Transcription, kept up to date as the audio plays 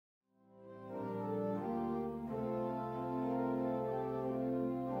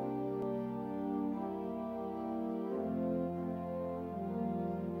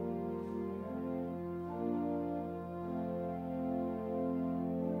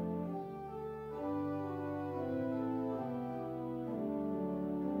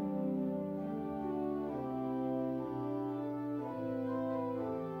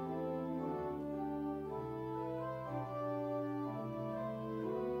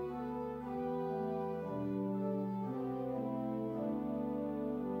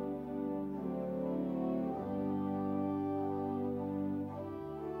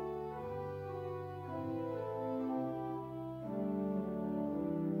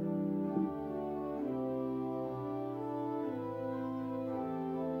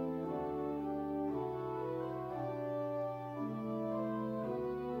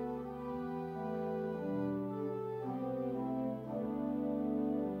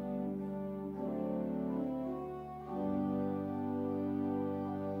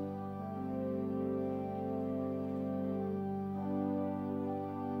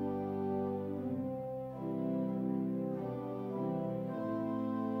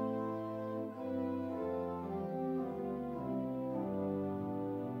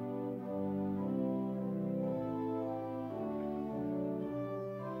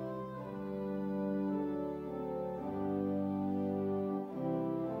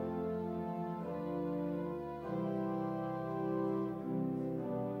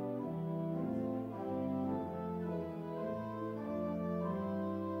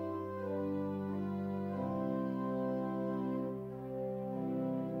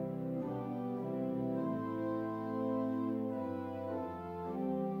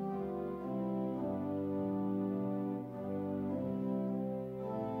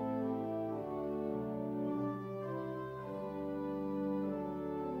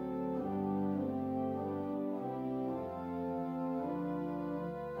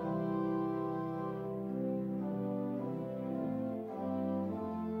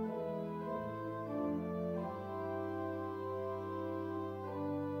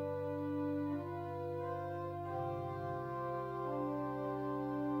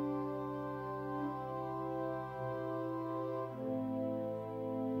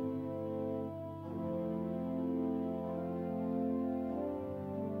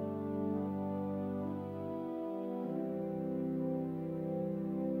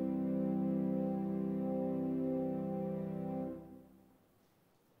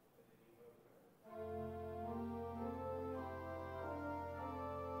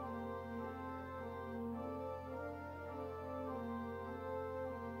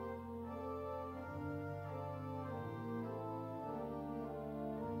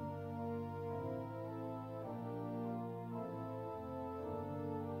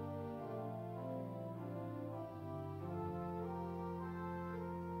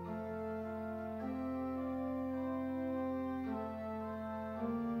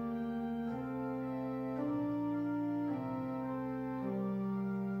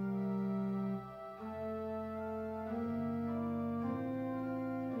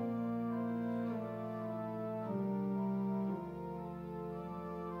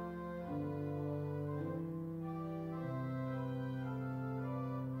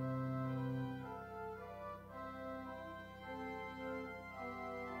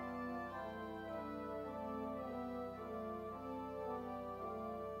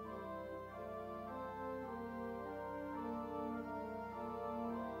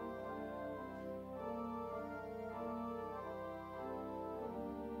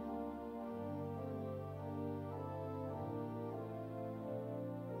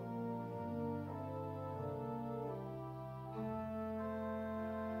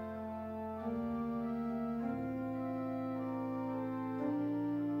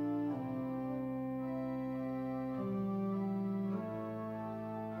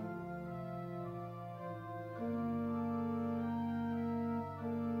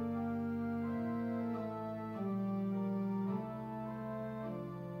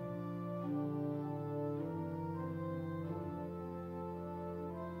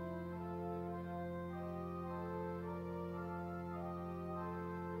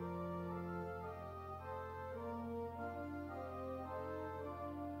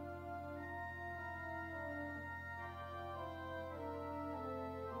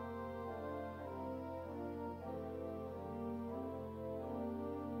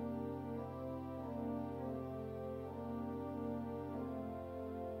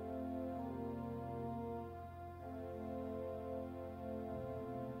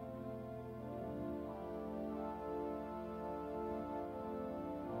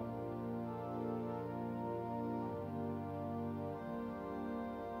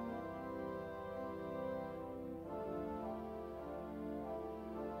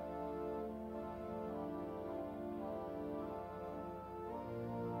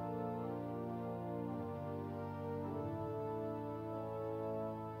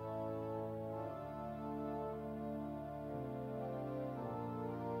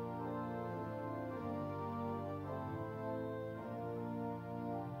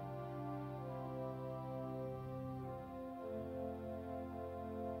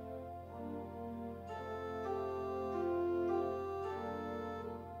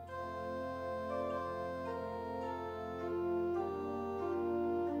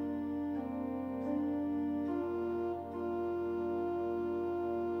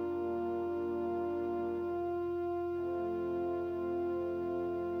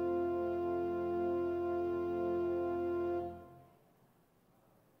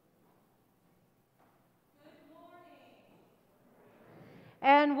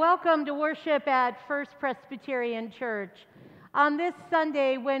and welcome to worship at First Presbyterian Church on this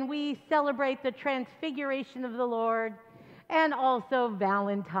Sunday when we celebrate the Transfiguration of the Lord and also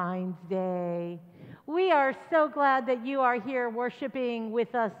Valentine's Day. We are so glad that you are here worshiping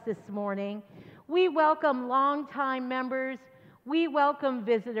with us this morning. We welcome longtime members, we welcome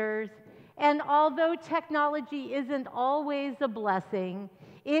visitors, and although technology isn't always a blessing,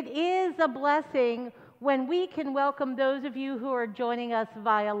 it is a blessing when we can welcome those of you who are joining us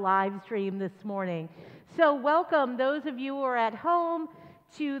via live stream this morning. So welcome those of you who are at home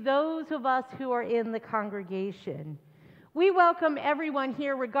to those of us who are in the congregation. We welcome everyone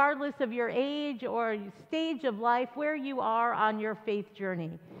here regardless of your age or stage of life, where you are on your faith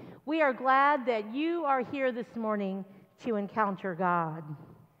journey. We are glad that you are here this morning to encounter God.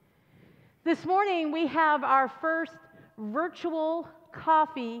 This morning we have our first virtual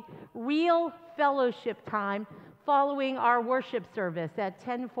coffee, real fellowship time following our worship service at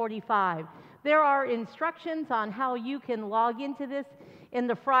 10:45. There are instructions on how you can log into this in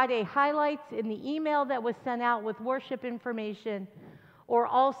the Friday highlights, in the email that was sent out with worship information, or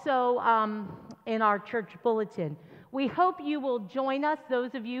also in our church bulletin. We hope you will join us,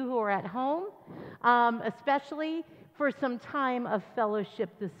 those of you who are at home, especially for some time of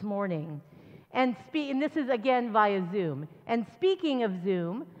fellowship this morning. And this is again via Zoom. And speaking of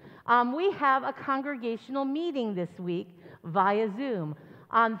Zoom, we have a congregational meeting this week via Zoom.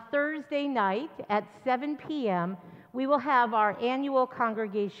 On Thursday night at 7 p.m., we will have our annual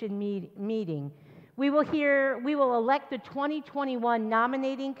congregation meeting. We will elect the 2021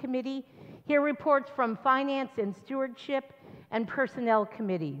 nominating committee, hear reports from finance and stewardship and personnel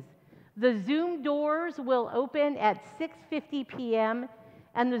committees. The Zoom doors will open at 6:50 p.m.,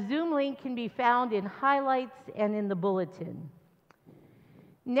 and the Zoom link can be found in highlights and in the bulletin.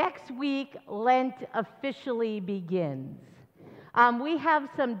 Next week, Lent officially begins. We have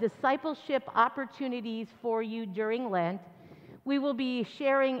some discipleship opportunities for you during Lent. We will be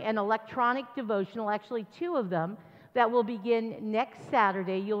sharing an electronic devotional, actually two of them, that will begin next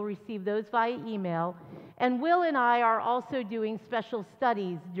Saturday. You'll receive those via email. And Will and I are also doing special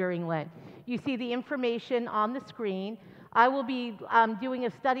studies during Lent. You see the information on the screen. I will be doing a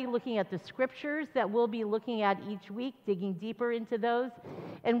study looking at the scriptures that we'll be looking at each week, digging deeper into those.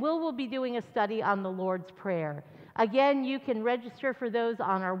 And will be doing a study on the Lord's Prayer. Again, you can register for those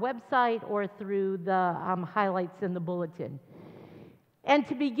on our website or through the highlights in the bulletin. And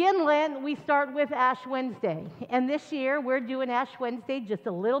to begin Lent, we start with Ash Wednesday. And this year, we're doing Ash Wednesday just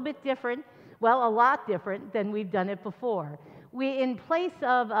a little bit different, well, a lot different than we've done it before. In place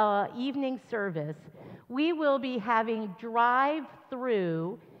of evening service, we will be having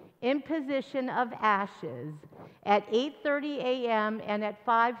drive-through imposition of ashes at 8:30 a.m. and at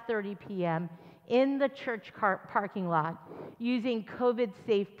 5:30 p.m. in the church parking lot using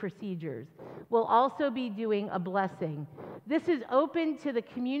COVID-safe procedures. We'll also be doing a blessing. This is open to the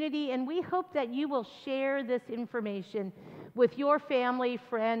community, and we hope that you will share this information with your family,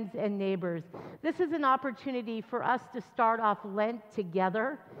 friends, and neighbors. This is an opportunity for us to start off Lent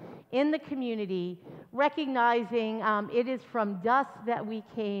together in the community, recognizing it is from dust that we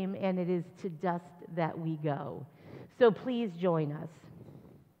came and it is to dust that we go. So please join us.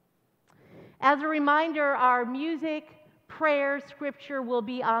 As a reminder, our music, prayer, scripture will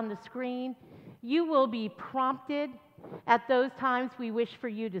be on the screen. You will be prompted at those times we wish for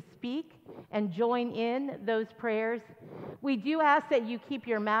you to speak and join in those prayers. We do ask that you keep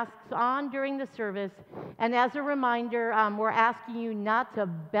your masks on during the service. And as a reminder, we're asking you not to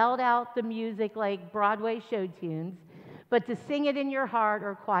belt out the music like Broadway show tunes, but to sing it in your heart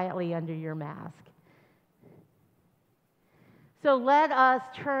or quietly under your mask. So let us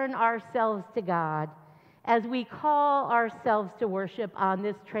turn ourselves to God as we call ourselves to worship on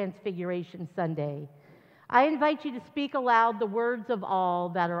this Transfiguration Sunday. I invite you to speak aloud the words of all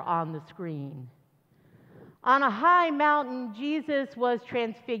that are on the screen. On a high mountain, Jesus was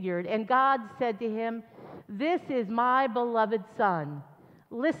transfigured, and God said to him, "This is my beloved Son.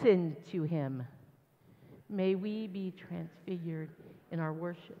 Listen to him." May we be transfigured in our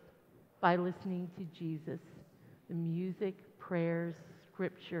worship by listening to Jesus, the music, prayers,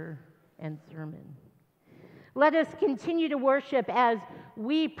 scripture, and sermon. Let us continue to worship as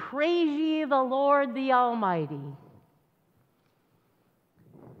we praise ye the Lord the Almighty.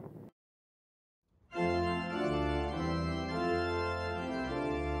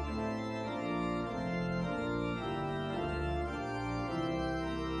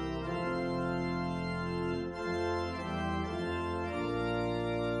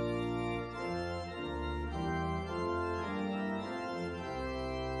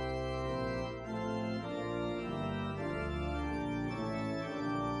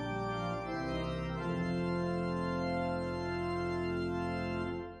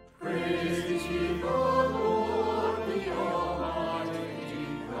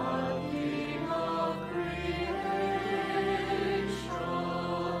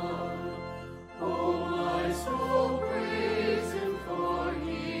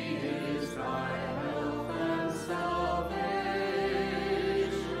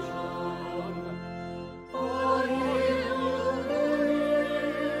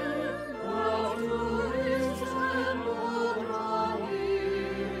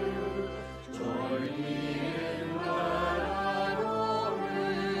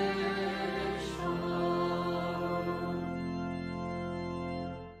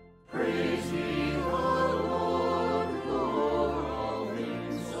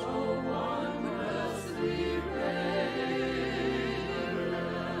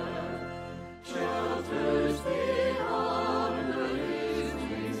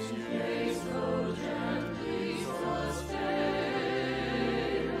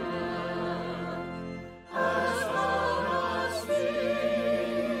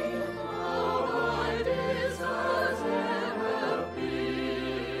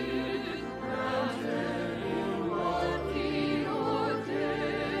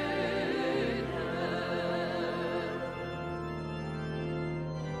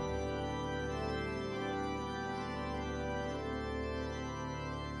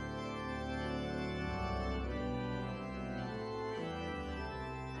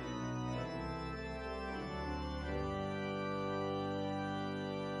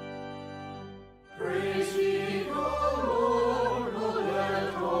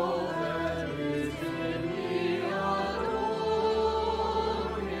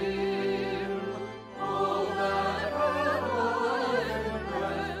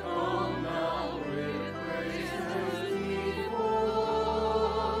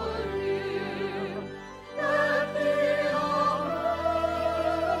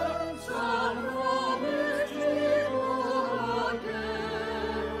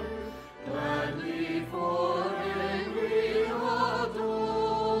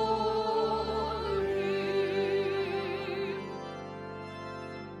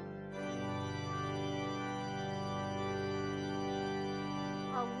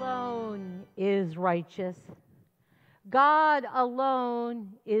 alone is righteous. God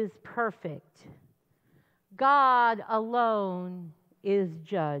alone is perfect. God alone is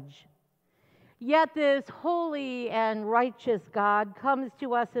judge. Yet this holy and righteous God comes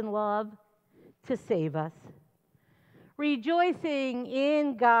to us in love to save us. Rejoicing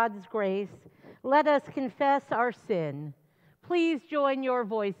in God's grace, let us confess our sin. Please join your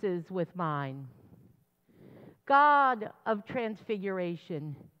voices with mine. God of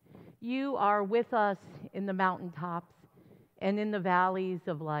transfiguration, you are with us in the mountaintops and in the valleys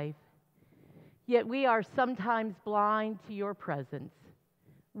of life. Yet we are sometimes blind to your presence.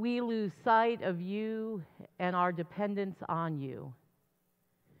 We lose sight of you and our dependence on you.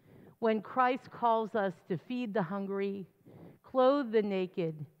 When Christ calls us to feed the hungry, clothe the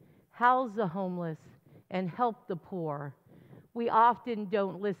naked, house the homeless, and help the poor, we often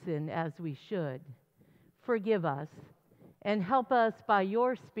don't listen as we should. Forgive us and help us by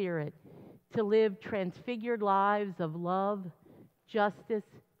your Spirit to live transfigured lives of love, justice,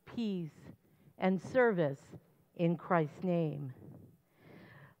 peace, and service in Christ's name.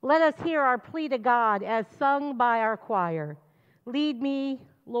 Let us hear our plea to God as sung by our choir. Lead me,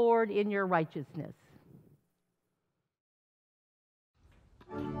 Lord, in your righteousness.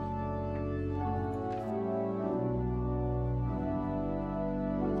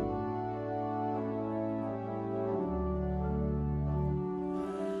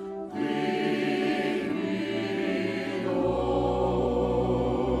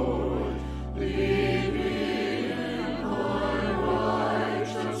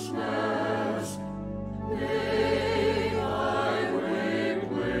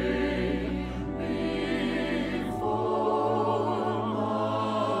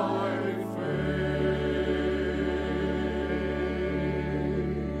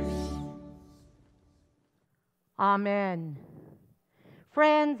 Amen.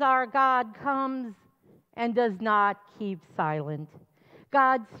 Friends, our God comes and does not keep silent.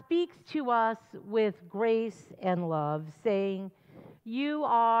 God speaks to us with grace and love, saying, "You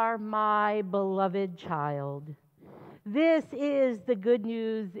are my beloved child." This is the good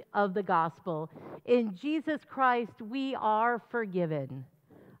news of the gospel. In Jesus Christ, we are forgiven.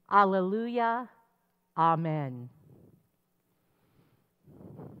 Alleluia. Amen.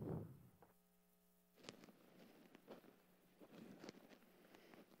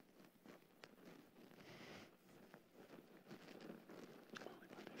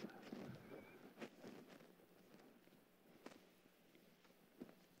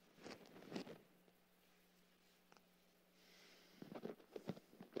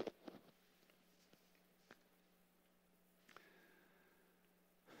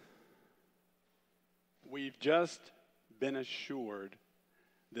 We've just been assured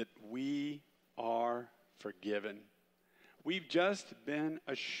that we are forgiven. We've just been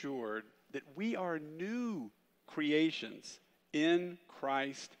assured that we are new creations in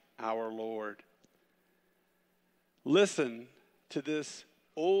Christ our Lord. Listen to this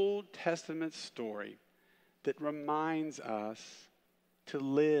Old Testament story that reminds us to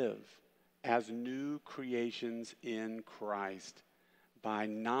live as new creations in Christ by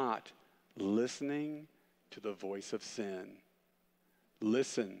not listening to the voice of sin.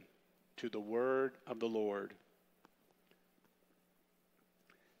 Listen to the word of the Lord.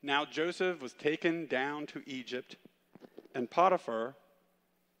 Now Joseph was taken down to Egypt, and Potiphar,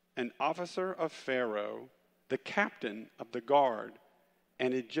 an officer of Pharaoh, the captain of the guard,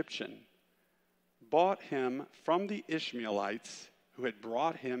 an Egyptian, bought him from the Ishmaelites who had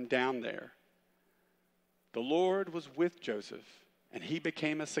brought him down there. The Lord was with Joseph, and he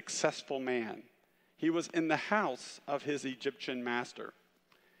became a successful man. He was in the house of his Egyptian master.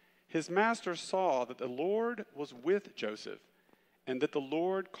 His master saw that the Lord was with Joseph, and that the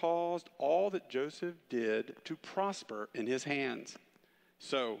Lord caused all that Joseph did to prosper in his hands.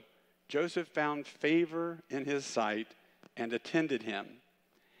 So Joseph found favor in his sight and attended him.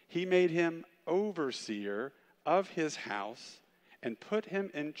 He made him overseer of his house and put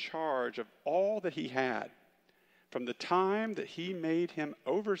him in charge of all that he had. From the time that he made him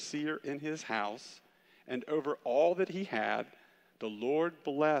overseer in his house and over all that he had, the Lord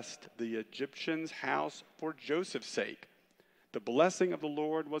blessed the Egyptian's house for Joseph's sake. The blessing of the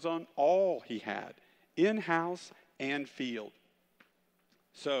Lord was on all he had, in house and field.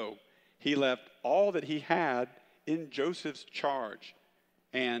 So he left all that he had in Joseph's charge,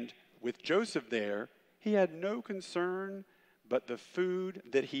 and with Joseph there, he had no concern but the food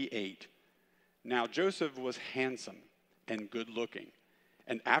that he ate. Now Joseph was handsome and good-looking,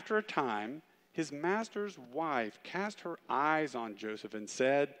 and after a time, his master's wife cast her eyes on Joseph and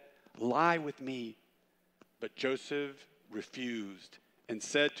said, "Lie with me." But Joseph refused and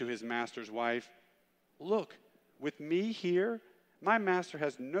said to his master's wife, "Look, with me here, my master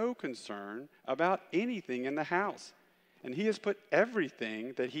has no concern about anything in the house, and he has put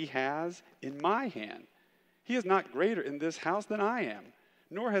everything that he has in my hand. He is not greater in this house than I am,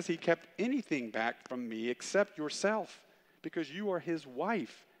 nor has he kept anything back from me except yourself, because you are his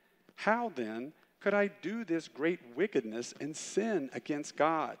wife. How then could I do this great wickedness and sin against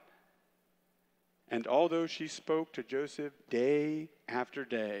God?" And although she spoke to Joseph day after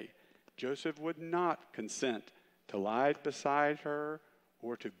day, Joseph would not consent to lie beside her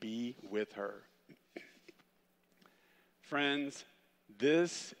or to be with her. Friends,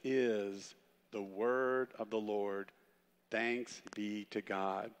 this is the word of the Lord. Thanks be to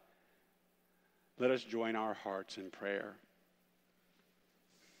God. Let us join our hearts in prayer.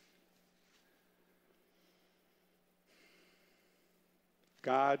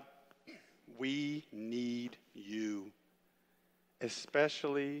 God, we need you,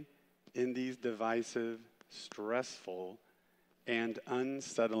 especially in these divisive, stressful, and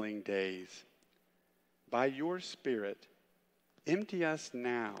unsettling days. By your Spirit, empty us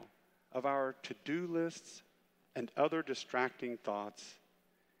now of our to-do lists and other distracting thoughts,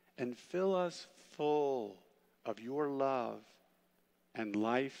 and fill us full of your love and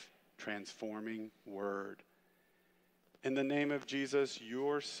life-transforming word. In the name of Jesus,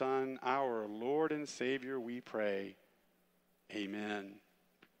 your Son, our Lord and Savior, we pray. Amen.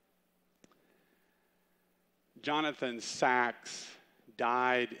 Jonathan Sacks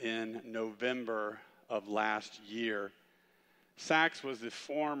died in November of last year. Sacks was the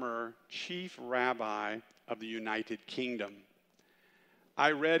former chief rabbi of the United Kingdom.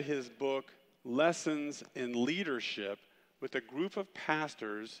 I read his book, Lessons in Leadership, with a group of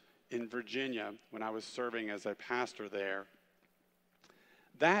pastors in Virginia when I was serving as a pastor there.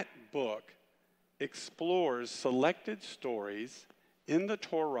 That book explores selected stories in the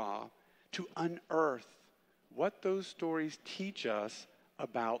Torah to unearth what those stories teach us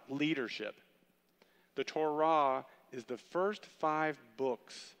about leadership. The Torah is the first 5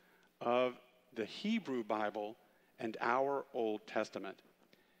 books of the Hebrew Bible and our Old Testament.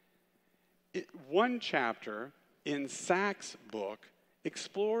 One chapter in Sacks' book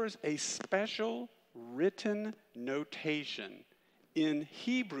explores a special written notation in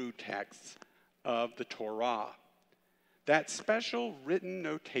Hebrew texts of the Torah. That special written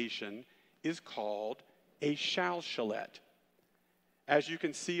notation is called a shalshalet. As you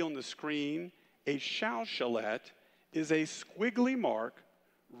can see on the screen, a shalshalet is a squiggly mark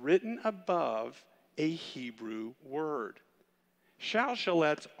written above a Hebrew word.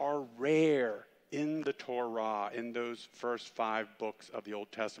 Shalshalets are rare in the Torah, in those first 5 books of the Old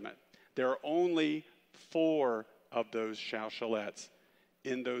Testament. There are only 4 of those shalshalets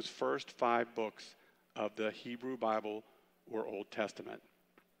in those first 5 books of the Hebrew Bible or Old Testament.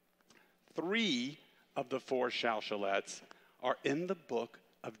 3 of the 4 shalshalets are in the book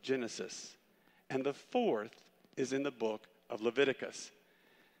of Genesis, and the 4th is in the book of Leviticus.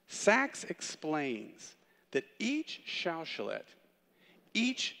 Sacks explains that each shalshalet,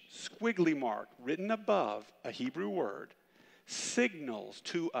 each squiggly mark written above a Hebrew word, signals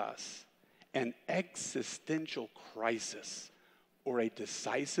to us an existential crisis or a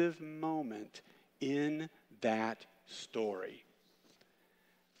decisive moment in that story.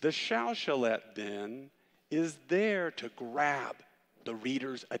 The shalshalet, then, is there to grab the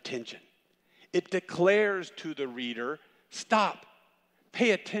reader's attention. It declares to the reader, stop,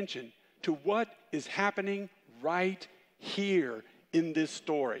 pay attention to what is happening right here in this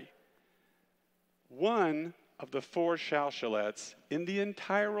story. One of the 4 shalshalets in the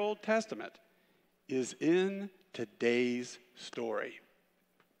entire Old Testament is in today's story.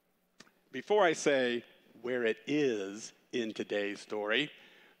 Before I say where it is in today's story,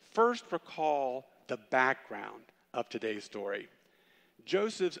 first recall the background of today's story.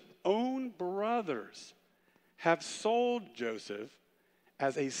 Joseph's own brothers have sold Joseph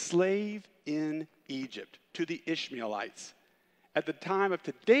as a slave in Egypt to the Ishmaelites. At the time of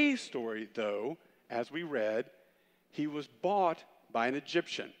today's story, though, as we read, he was bought by an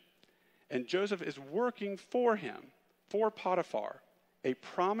Egyptian. And Joseph is working for him, for Potiphar, a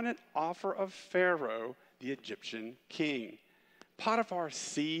prominent officer of Pharaoh, the Egyptian king. Potiphar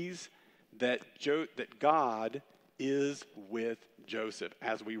sees that God is with Joseph,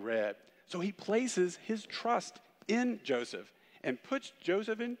 as we read. So he places his trust in Joseph and puts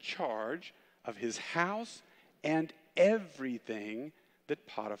Joseph in charge of his house and everything that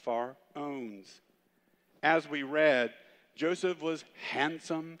Potiphar owns. As we read, Joseph was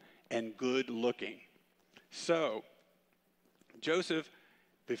handsome and good looking. So, Joseph,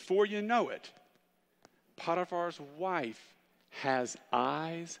 before you know it, Potiphar's wife has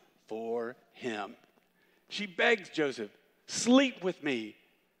eyes for him. She begs Joseph, sleep with me.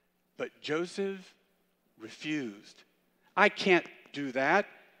 But Joseph refused. I can't do that.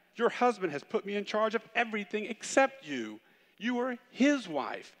 Your husband has put me in charge of everything except you. You are his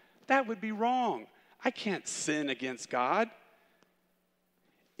wife. That would be wrong. I can't sin against God.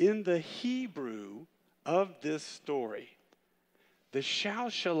 In the Hebrew of this story, the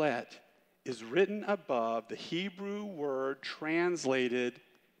shalshalet is written above the Hebrew word translated,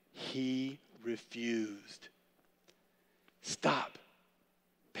 he refused. Stop.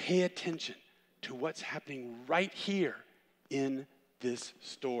 Pay attention to what's happening right here in this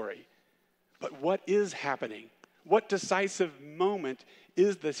story. But what is happening? What decisive moment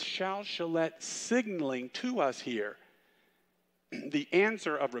is the shalshalet signaling to us here? The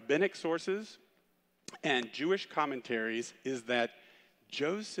answer of rabbinic sources and Jewish commentaries is that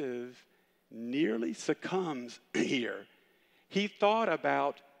Joseph nearly succumbs here. He thought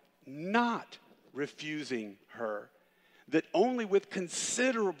about not refusing her, that only with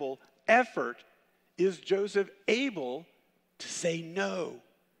considerable effort is Joseph able to say no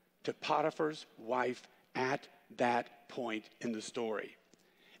to Potiphar's wife at that point in the story.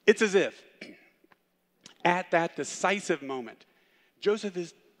 It's as if at that decisive moment, Joseph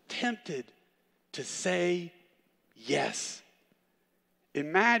is tempted to say yes.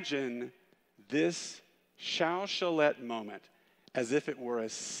 Imagine this shalshalet moment as if it were a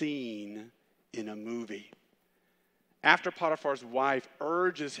scene in a movie. After Potiphar's wife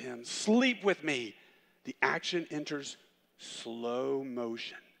urges him, sleep with me, the action enters slow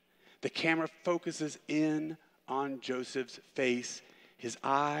motion. The camera focuses in on Joseph's face. His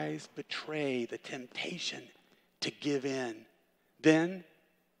eyes betray the temptation to give in. Then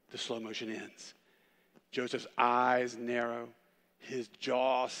the slow motion ends. Joseph's eyes narrow, his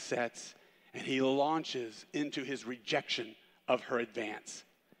jaw sets, and he launches into his rejection of her advance.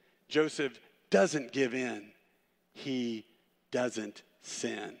 Joseph doesn't give in. He doesn't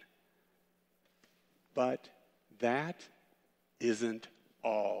sin. But that isn't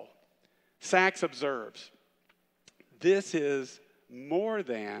all. Sachs observes, this is more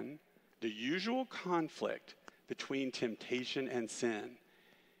than the usual conflict between temptation and sin.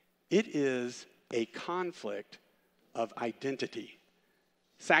 It is a conflict of identity.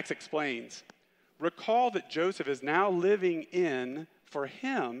 Sachs explains, recall that Joseph is now living in, for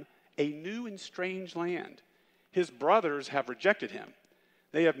him, a new and strange land. His brothers have rejected him.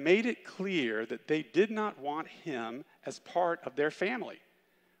 They have made it clear that they did not want him as part of their family.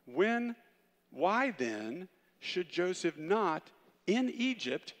 Why then should Joseph not, in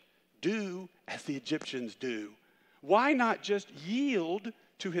Egypt, do as the Egyptians do? Why not just yield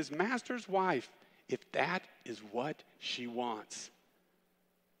to his master's wife if that is what she wants?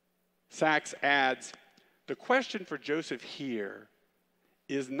 Sachs adds, the question for Joseph here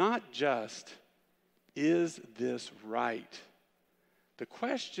is not just, is this right? The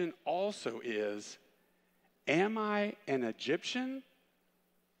question also is, am I an Egyptian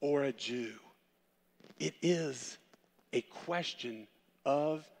or a Jew? It is a question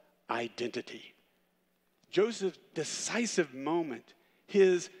of identity. Joseph's decisive moment,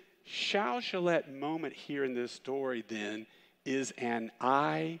 his shalshalet moment here in this story then, is an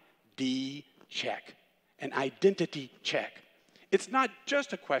ID check, an identity check. It's not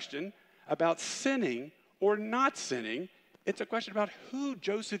just a question about sinning or not sinning. It's a question about who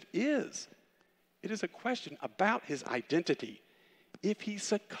Joseph is. It is a question about his identity. If he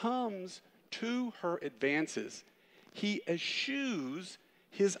succumbs to her advances, he eschews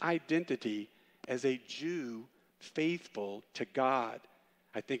his identity as a Jew faithful to God.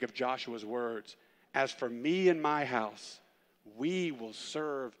 I think of Joshua's words, as for me and my house, we will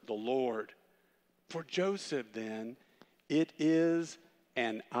serve the Lord. For Joseph, then, it is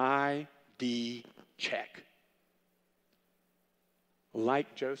an ID check.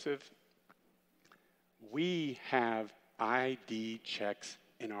 Like Joseph, we have ID checks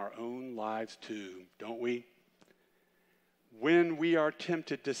in our own lives too, don't we? When we are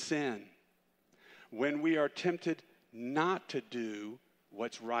tempted to sin, when we are tempted not to do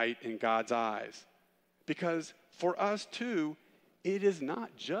what's right in God's eyes. Because for us too, it is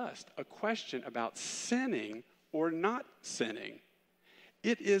not just a question about sinning or not sinning.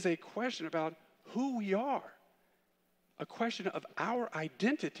 It is a question about who we are, a question of our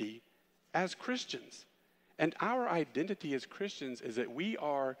identity as Christians. And our identity as Christians is that we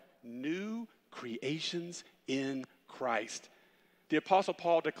are new creations in Christ. The Apostle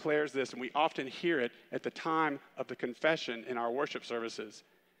Paul declares this, and we often hear it at the time of the confession in our worship services.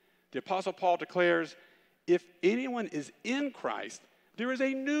 The Apostle Paul declares, if anyone is in Christ, there is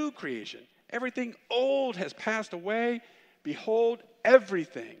a new creation. Everything old has passed away. behold,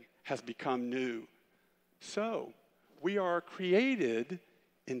 everything has become new. So, we are created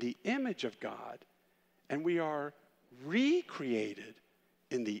in the image of God, and we are recreated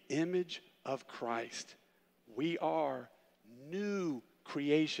in the image of Christ. We are new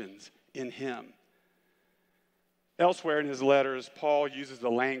creations in him. Elsewhere in his letters, Paul uses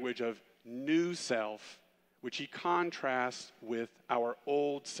the language of new self, which he contrasts with our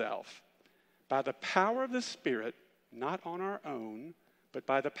old self. By the power of the Spirit, not on our own, but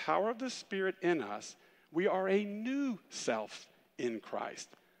by the power of the Spirit in us, we are a new self in Christ.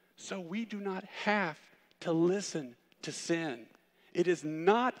 So we do not have to listen to sin. It is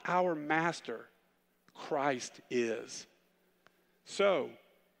not our master. Christ is. So,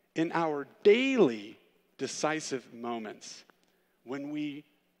 in our daily decisive moments, when we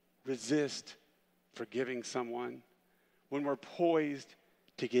resist forgiving someone, when we're poised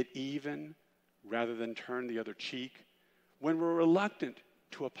to get even rather than turn the other cheek, when we're reluctant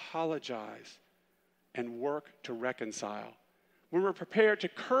to apologize and work to reconcile, when we're prepared to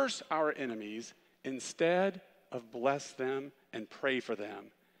curse our enemies instead of bless them and pray for them.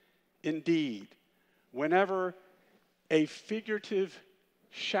 Indeed, whenever a figurative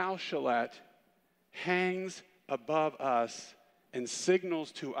shallshalet hangs above us and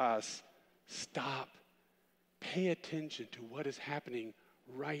signals to us, stop, pay attention to what is happening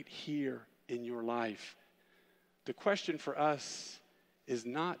right here in your life. The question for us is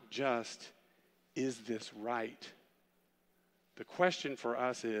not just, is this right? The question for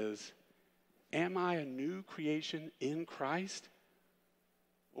us is, am I a new creation in Christ?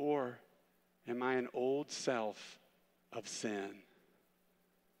 Or am I an old self of sin?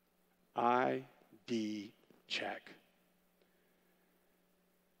 ID check.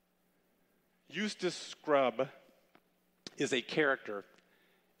 Eustace Scrubb is a character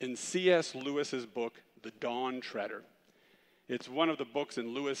in C.S. Lewis's book, The Dawn Treader. It's one of the books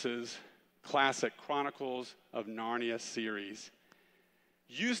in Lewis's classic Chronicles of Narnia series.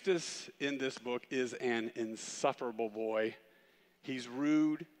 Eustace in this book is an insufferable boy. He's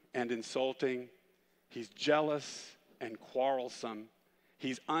rude and insulting. He's jealous and quarrelsome.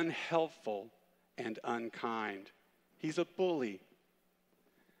 He's unhelpful and unkind. He's a bully.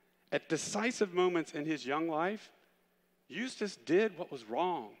 At decisive moments in his young life, Eustace did what was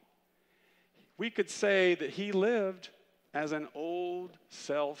wrong. We could say that he lived as an old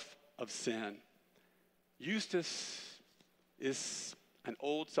self of sin. Eustace is an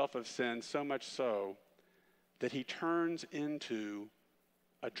old self of sin, so much so that he turns into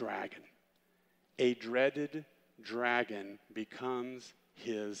a dragon. A dreaded dragon becomes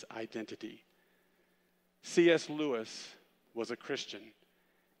his identity. C.S. Lewis was a Christian,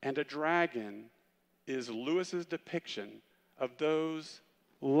 and a dragon is Lewis's depiction of those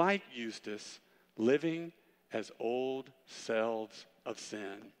like Eustace living as old selves of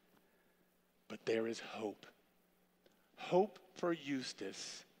sin. But there is hope. Hope for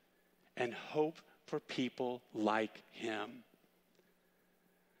Eustace and hope for people like him.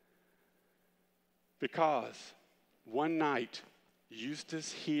 Because one night,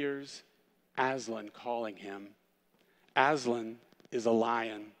 Eustace hears Aslan calling him. Aslan is a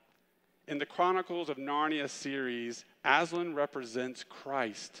lion. In the Chronicles of Narnia series, Aslan represents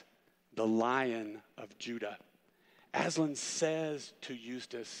Christ, the Lion of Judah. Aslan says to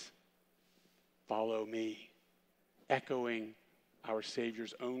Eustace, "Follow me," echoing our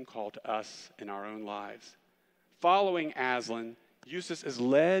Savior's own call to us in our own lives. Following Aslan, Eustace is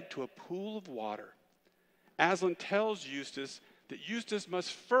led to a pool of water. Aslan tells Eustace that Eustace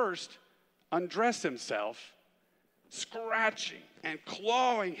must first undress himself, scratching and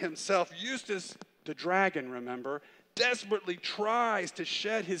clawing himself. Eustace, the dragon, remember, desperately tries to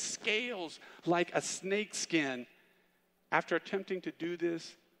shed his scales like a snake skin. After attempting to do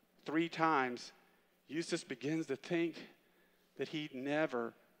this 3 times, Eustace begins to think that he'd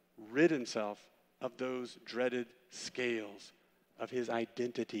never rid himself of those dreaded scales of his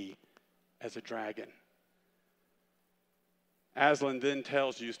identity as a dragon. Aslan then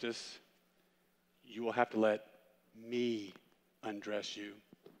tells Eustace, "You will have to let me undress you."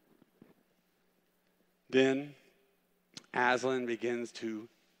 Then Aslan begins to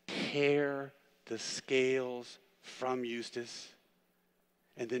tear the scales from Eustace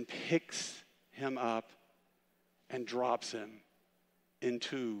and then picks him up and drops him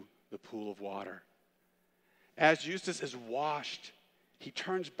into the pool of water. As Eustace is washed, he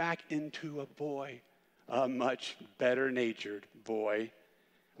turns back into a boy, a much better-natured boy.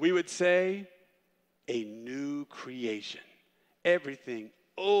 We would say a new creation. Everything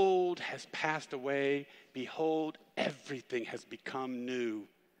old has passed away. Behold, everything has become new.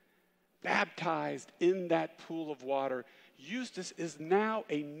 Baptized in that pool of water, Eustace is now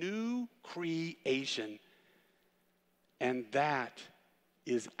a new creation. And that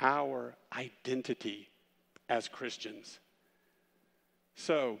is our identity as Christians.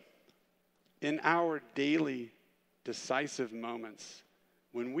 So, in our daily decisive moments,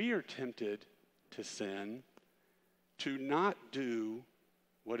 when we are tempted to sin, to not do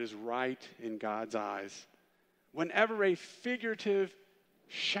what is right in God's eyes, whenever a figurative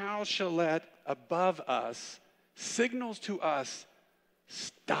shalllet above us signals to us,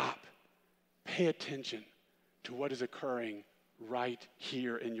 stop, pay attention to what is occurring right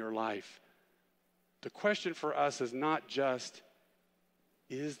here in your life. The question for us is not just,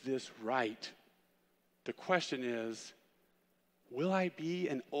 is this right? The question is, will I be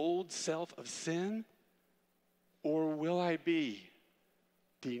an old self of sin, or will I be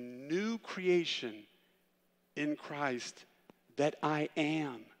the new creation in Christ that I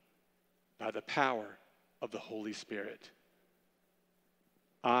am by the power of the Holy Spirit?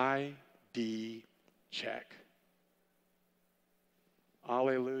 ID check.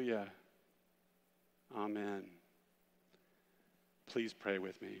 Alleluia. Amen. Please pray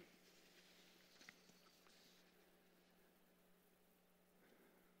with me.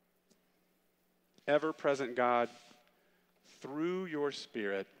 Ever-present God, through your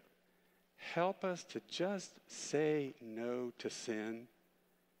Spirit, help us to just say no to sin.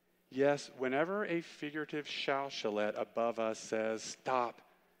 Yes, whenever a figurative shalllet above us says, stop,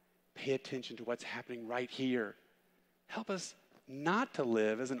 pay attention to what's happening right here. Help us not to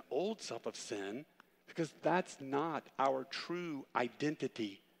live as an old self of sin, because that's not our true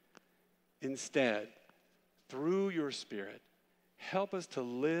identity. Instead, through your Spirit, help us to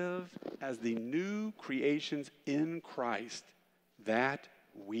live as the new creations in Christ that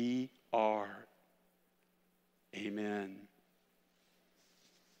we are. Amen.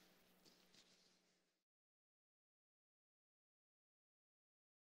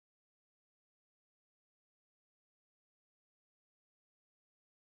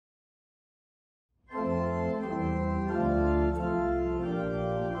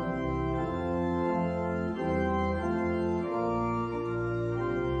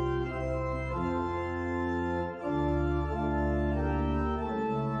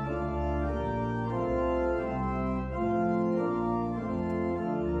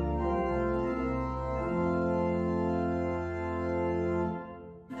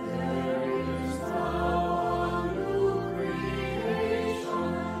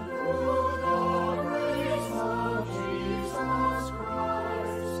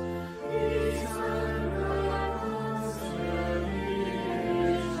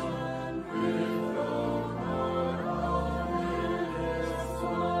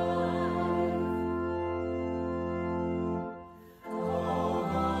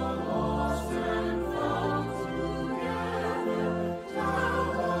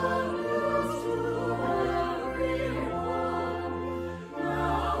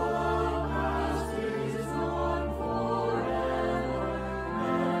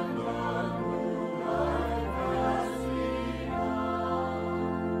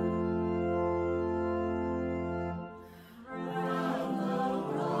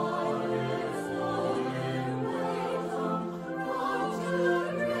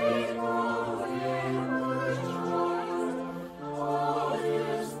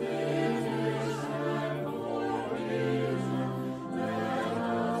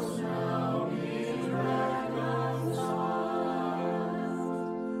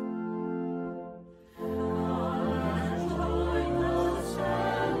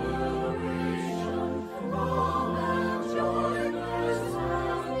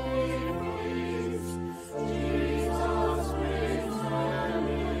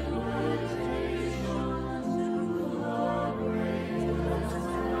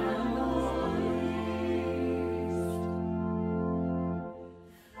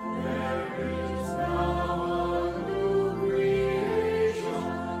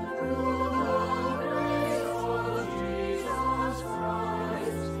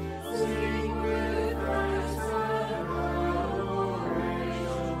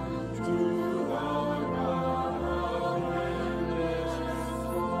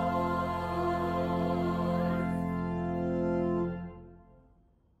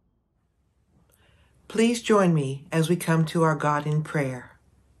 Please join me as we come to our God in prayer.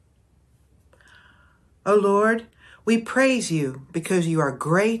 O Lord, we praise you because you are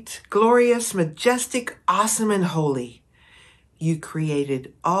great, glorious, majestic, awesome, and holy. You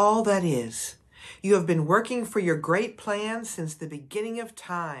created all that is. You have been working for your great plan since the beginning of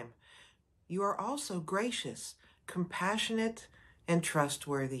time. You are also gracious, compassionate, and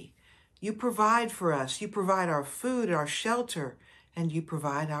trustworthy. You provide for us. You provide our food, our shelter, and you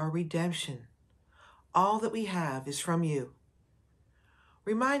provide our redemption. All that we have is from you.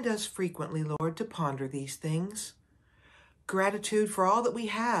 Remind us frequently, Lord, to ponder these things. Gratitude for all that we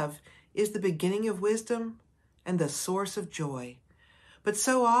have is the beginning of wisdom and the source of joy. But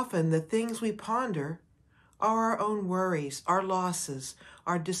so often the things we ponder are our own worries, our losses,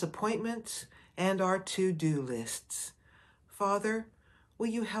 our disappointments, and our to-do lists. Father, will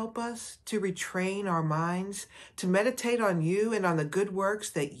you help us to retrain our minds, to meditate on you and on the good works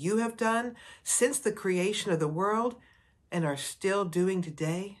that you have done since the creation of the world and are still doing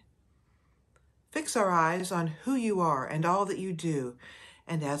today? Fix our eyes on who you are and all that you do,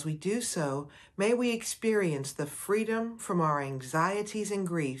 and as we do so, may we experience the freedom from our anxieties and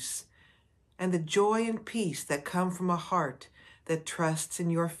griefs, and the joy and peace that come from a heart that trusts in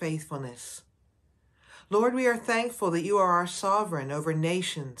your faithfulness. Lord, we are thankful that you are our sovereign over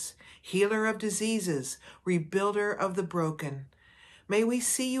nations, healer of diseases, rebuilder of the broken. May we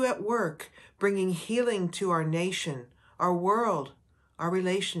see you at work, bringing healing to our nation, our world, our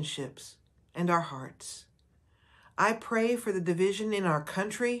relationships, and our hearts. I pray for the division in our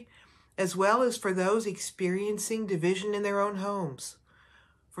country, as well as for those experiencing division in their own homes,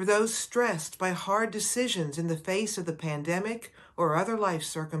 for those stressed by hard decisions in the face of the pandemic or other life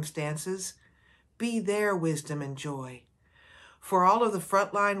circumstances. Be their wisdom and joy. For all of the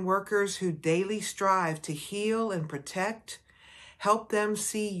frontline workers who daily strive to heal and protect, help them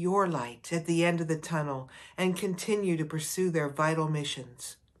see your light at the end of the tunnel and continue to pursue their vital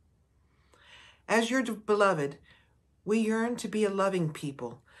missions. As your beloved, we yearn to be a loving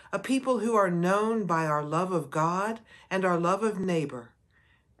people, a people who are known by our love of God and our love of neighbor.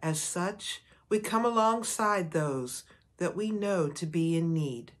 As such, we come alongside those that we know to be in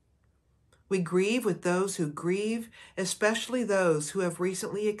need. We grieve with those who grieve, especially those who have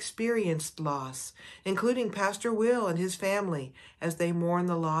recently experienced loss, including Pastor Will and his family as they mourn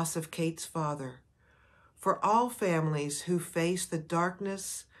the loss of Kate's father. For all families who face the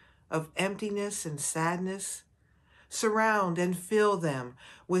darkness of emptiness and sadness, surround and fill them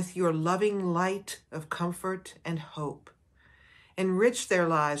with your loving light of comfort and hope. Enrich their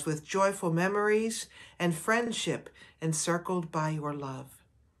lives with joyful memories and friendship encircled by your love.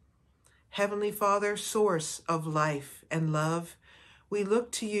 Heavenly Father, source of life and love, we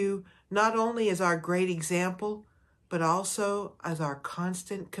look to you not only as our great example, but also as our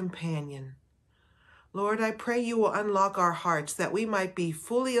constant companion. Lord, I pray you will unlock our hearts that we might be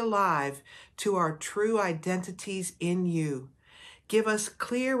fully alive to our true identities in you. Give us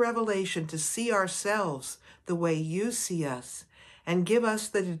clear revelation to see ourselves the way you see us, and give us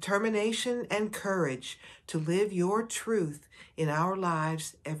the determination and courage to live your truth in our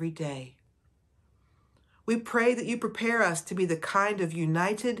lives every day. We pray that you prepare us to be the kind of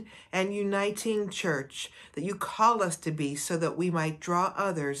united and uniting church that you call us to be, so that we might draw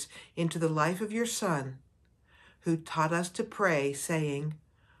others into the life of your Son, who taught us to pray, saying,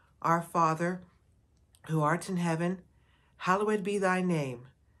 Our Father, who art in heaven, hallowed be thy name.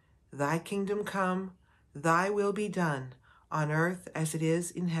 Thy kingdom come, thy will be done, on earth as it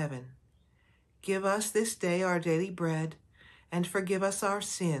is in heaven. Give us this day our daily bread, and forgive us our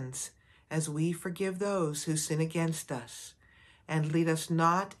sins, as we forgive those who sin against us. And lead us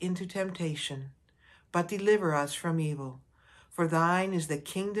not into temptation, but deliver us from evil. For thine is the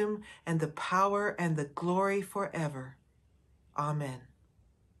kingdom and the power and the glory forever. Amen.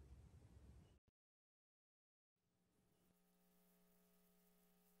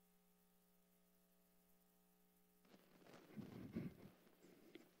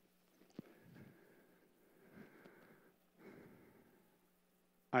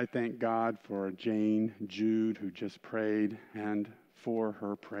 I thank God for Jane Jude, who just prayed, and for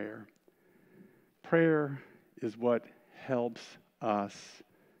her prayer. Prayer is what helps us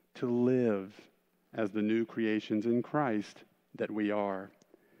to live as the new creations in Christ that we are.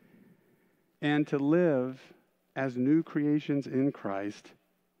 And to live as new creations in Christ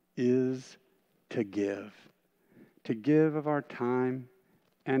is to give of our time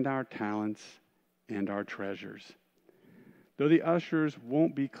and our talents and our treasures. Though the ushers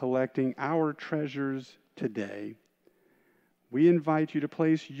won't be collecting our treasures today, we invite you to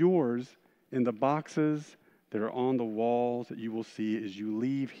place yours in the boxes that are on the walls that you will see as you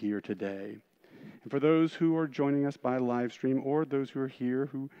leave here today. And for those who are joining us by live stream, or those who are here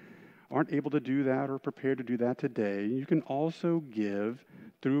who aren't able to do that or prepared to do that today, you can also give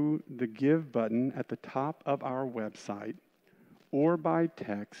through the Give button at the top of our website, or by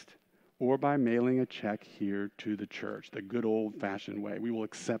text, or by mailing a check here to the church, the good old-fashioned way. We will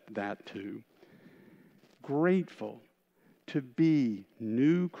accept that too. Grateful to be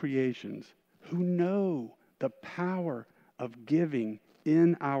new creations who know the power of giving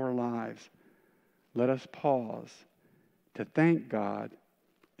in our lives, let us pause to thank God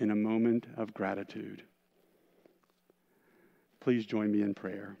in a moment of gratitude. Please join me in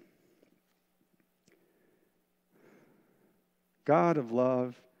prayer. God of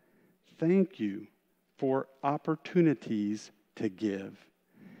love, thank you for opportunities to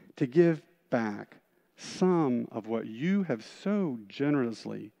give back some of what you have so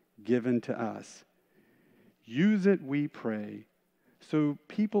generously given to us. Use it, we pray, so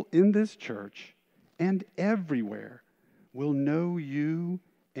people in this church and everywhere will know you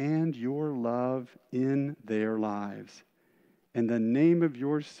and your love in their lives. In the name of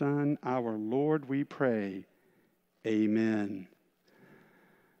your Son, our Lord, we pray. Amen.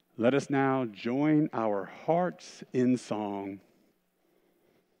 Let us now join our hearts in song.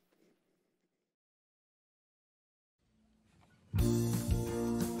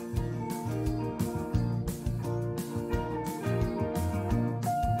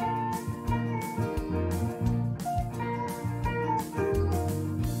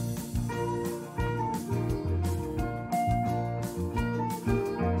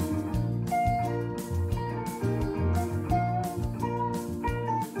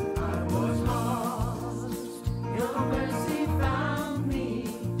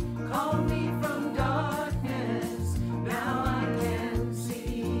 Called me from darkness, now I can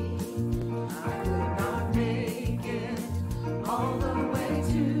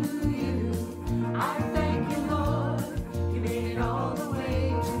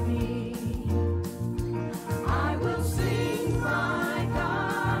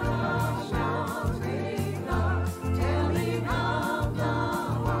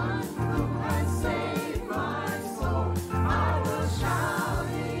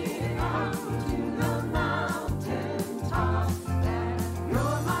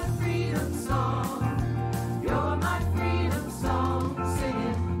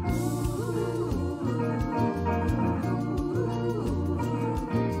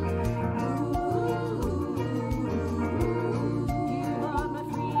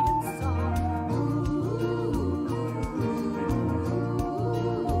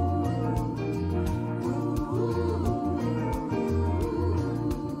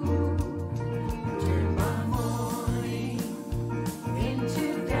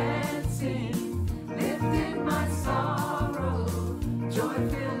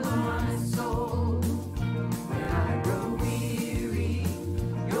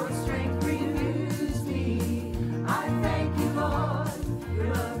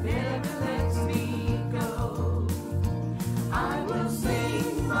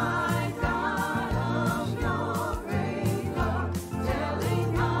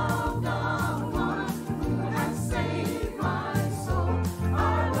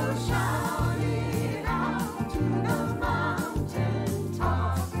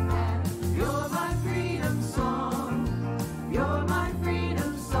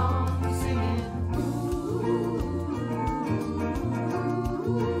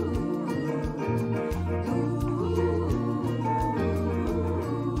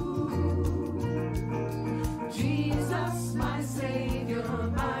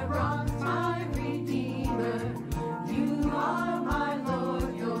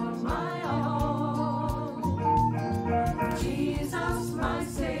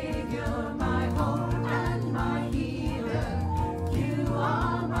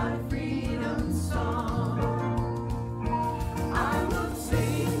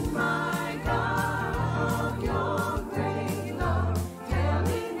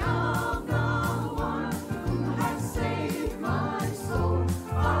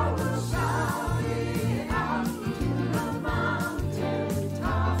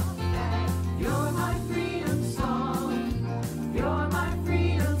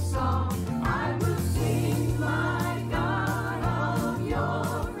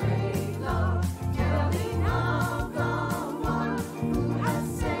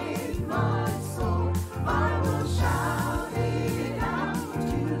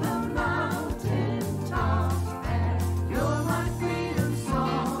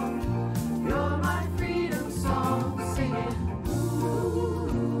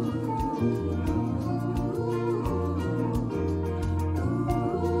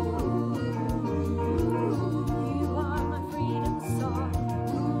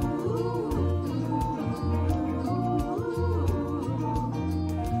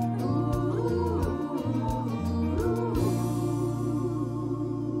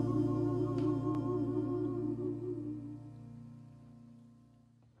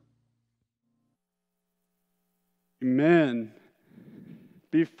Amen.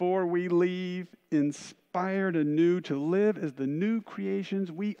 Before we leave, inspired anew to live as the new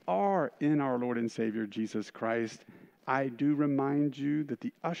creations we are in our Lord and Savior Jesus Christ, I do remind you that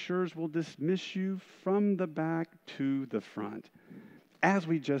the ushers will dismiss you from the back to the front. As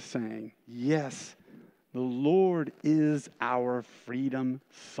we just sang, yes, the Lord is our freedom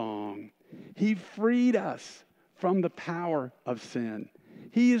song. He freed us from the power of sin.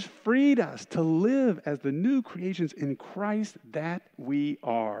 He has freed us to live as the new creations in Christ that we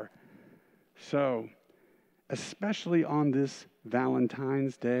are. So, especially on this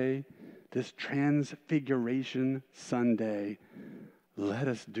Valentine's Day, this Transfiguration Sunday, let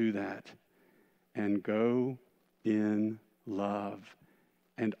us do that and go in love.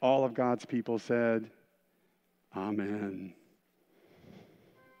 And all of God's people said, Amen.